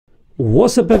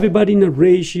What's up everybody,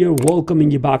 Naresh here,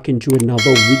 welcoming you back into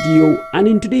another video. And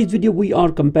in today's video we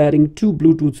are comparing two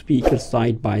Bluetooth speakers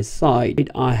side by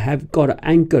side. I have got an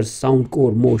Anker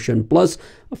Soundcore Motion Plus,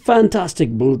 a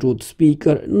fantastic Bluetooth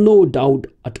speaker, no doubt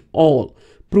at all,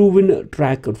 proven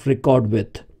track record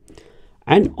with.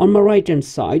 And on my right hand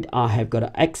side I have got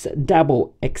an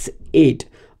Xdobo X8,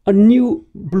 a new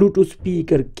Bluetooth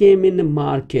speaker came in the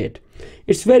market.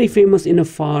 It's very famous in the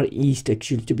Far East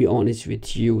actually, to be honest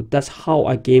with you. That's how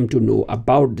I came to know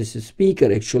about this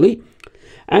speaker actually.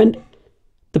 And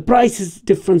the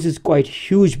difference is quite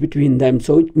huge between them,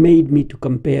 so it made me to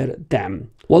compare them.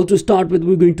 Well, to start with,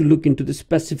 we're going to look into the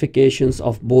specifications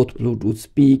of both Bluetooth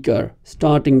speaker,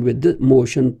 starting with the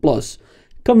Motion Plus.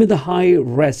 Come with a high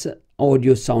res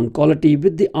audio sound quality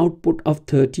with the output of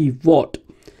 30 watt.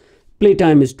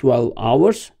 Playtime is 12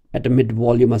 hours. At a mid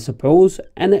volume I suppose,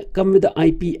 and come with the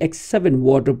IPX7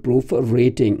 waterproof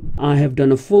rating. I have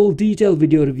done a full detailed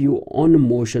video review on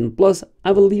Motion Plus.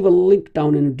 I will leave a link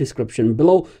down in the description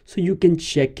below so you can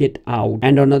check it out.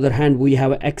 And on the other hand, we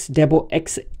have a Xdobo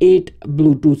X8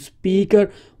 Bluetooth speaker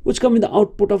which come with the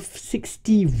output of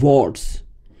 60 watts.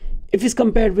 If it's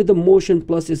compared with the Motion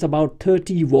Plus, it's about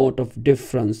 30 watt of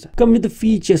difference. Come with the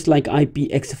features like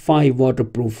IPX5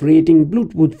 waterproof rating,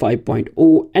 Bluetooth 5.0,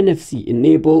 NFC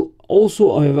enable,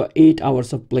 also over 8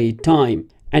 hours of play time.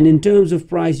 And in terms of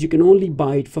price, you can only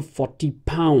buy it for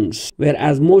 £40.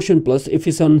 Whereas Motion Plus, if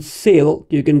it's on sale,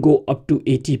 you can go up to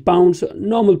 £80.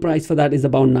 Normal price for that is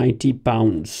about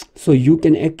 £90. So you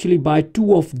can actually buy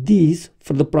two of these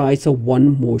for the price of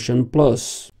one Motion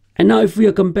Plus. And now if we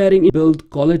are comparing build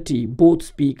quality, both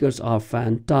speakers are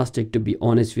fantastic, to be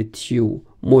honest with you.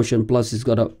 Motion Plus has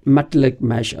got a metallic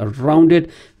mesh around it,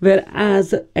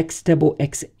 whereas Xdobo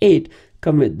X8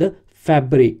 come with the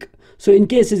fabric. So in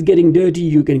case it's getting dirty,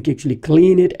 you can actually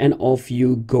clean it and off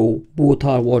you go. Both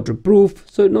are waterproof,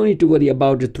 so no need to worry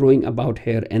about it throwing about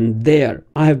here and there.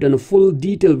 I have done a full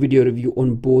detailed video review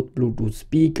on both Bluetooth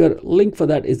speaker. Link for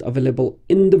that is available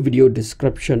in the video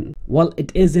description. Well,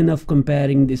 it is enough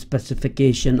comparing the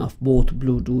specification of both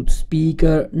Bluetooth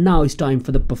speaker. Now it's time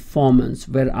for the performance,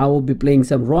 where I will be playing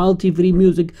some royalty free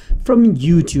music from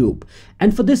YouTube.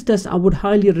 And for this test, I would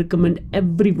highly recommend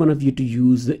every one of you to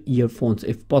use the earphones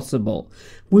if possible.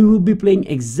 We will be playing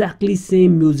exactly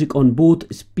same music on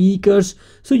both speakers,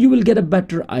 so you will get a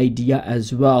better idea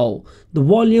as well. The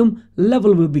volume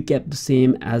level will be kept the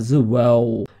same as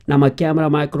well. Now my camera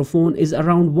microphone is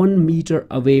around 1 meter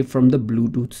away from the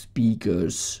Bluetooth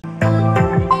speakers.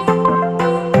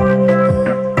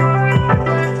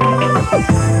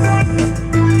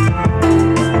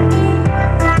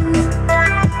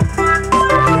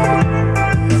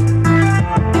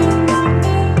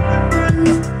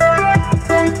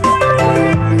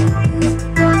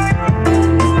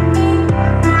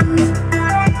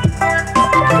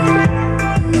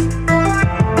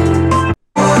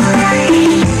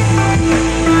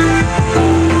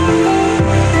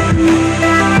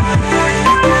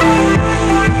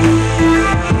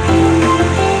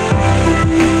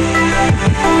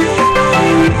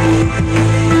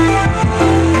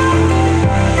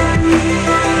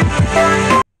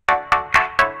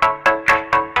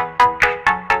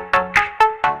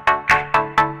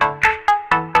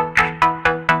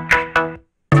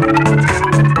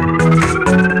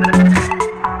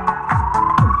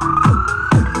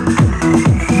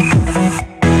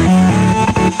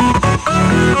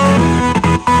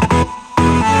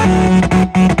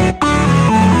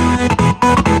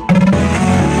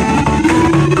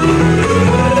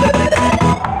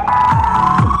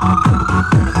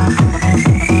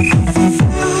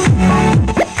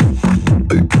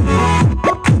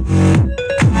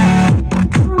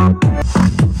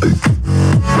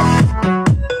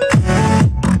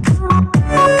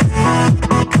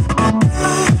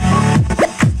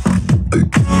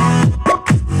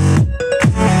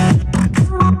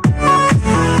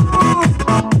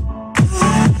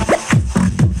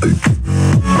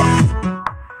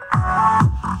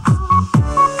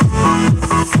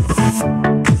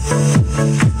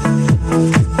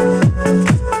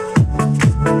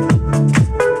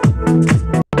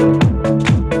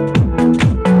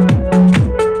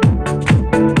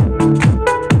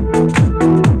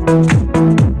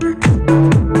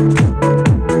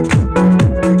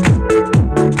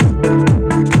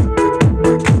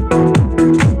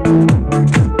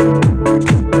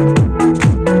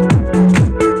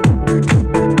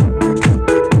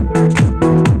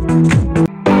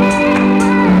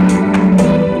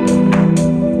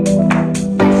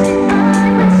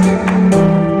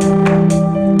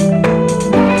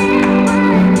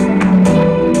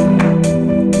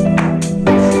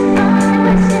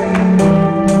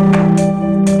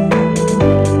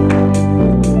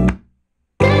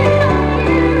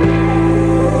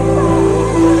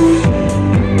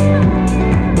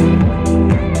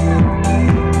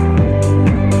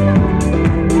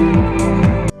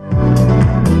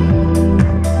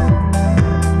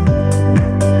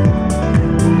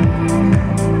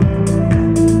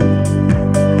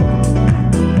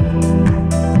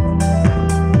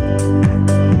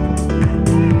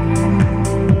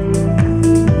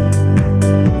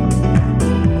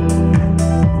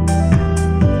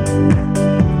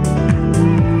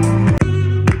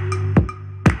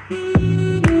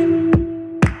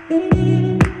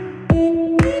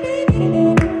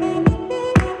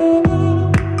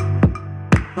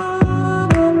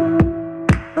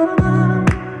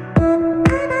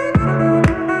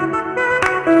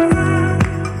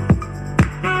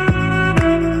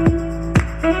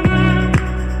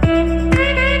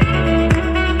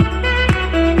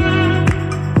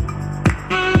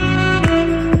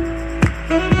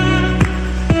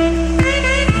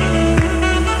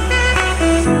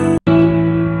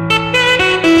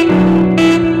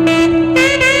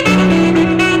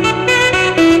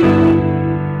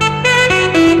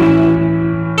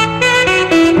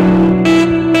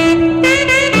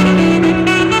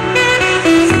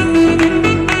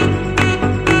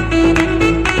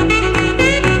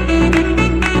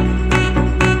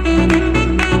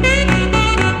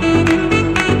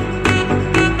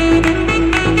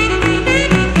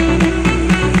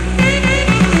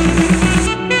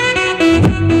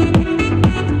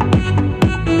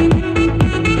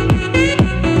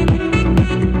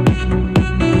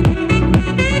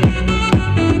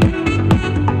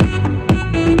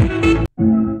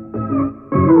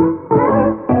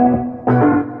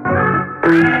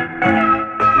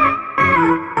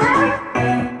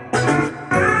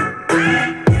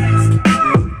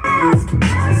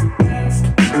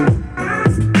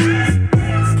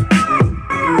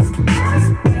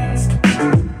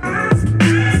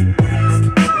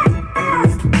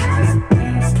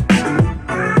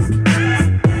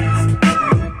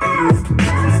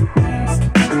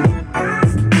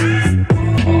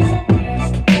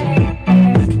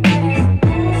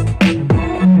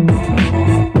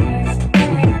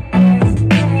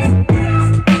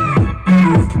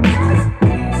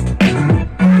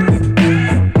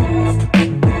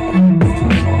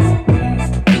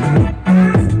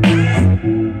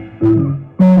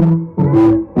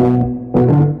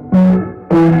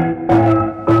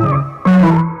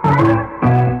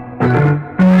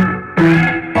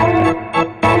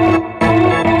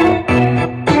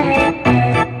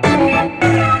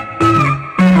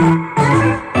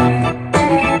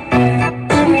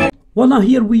 Well, now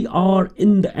here we are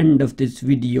in the end of this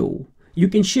video. You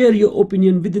can share your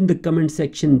opinion within the comment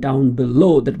section down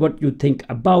below, that what you think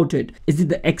about it. Is it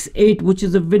the X8 which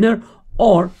is a winner,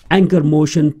 or Anker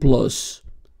Motion Plus?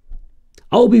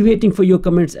 I'll be waiting for your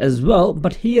comments as well,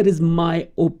 but here is my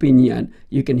opinion.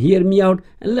 You can hear me out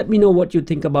and let me know what you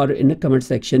think about it in the comment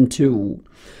section too.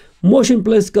 Motion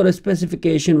Plus got a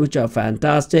specification which are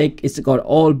fantastic. It's got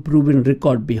all proven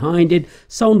record behind it.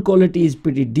 Sound quality is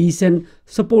pretty decent.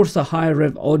 Supports a high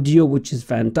rev audio, which is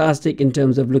fantastic in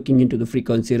terms of looking into the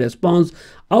frequency response.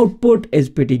 Output is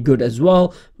pretty good as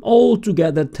well.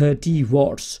 Altogether 30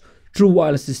 watts. True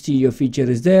wireless stereo feature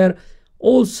is there.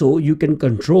 Also, you can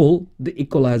control the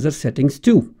equalizer settings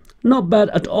too. Not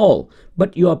bad at all,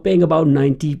 but you are paying about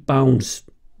 £90.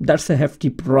 That's a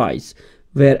hefty price.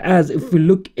 Whereas if we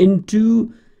look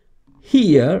into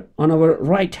here on our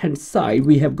right hand side,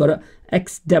 we have got a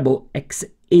Xdobo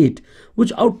X8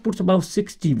 which outputs about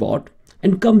 60 watt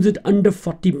and comes at under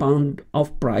 £40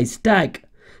 of price tag.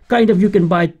 Kind of you can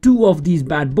buy two of these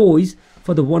bad boys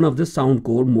for the one of the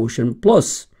Soundcore Motion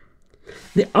Plus.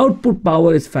 The output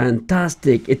power is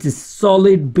fantastic. It is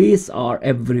solid, bass are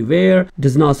everywhere,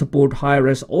 does not support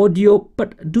high-res audio,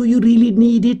 but do you really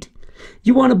need it?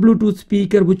 You want a Bluetooth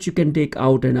speaker which you can take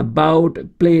out and about,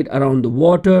 play it around the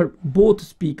water. Both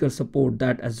speakers support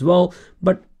that as well.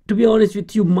 But to be honest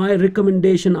with you, my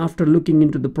recommendation after looking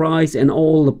into the price and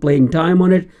all the playing time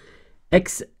on it,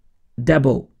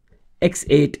 Xdobo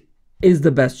X8 is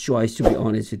the best choice, to be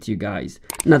honest with you guys.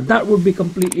 Now that would be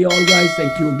completely all, guys.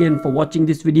 Thank you again for watching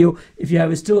this video. If you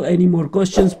have still any more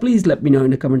questions, please let me know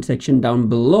in the comment section down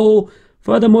below.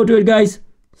 Furthermore to it, guys,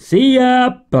 see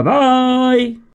ya, bye bye.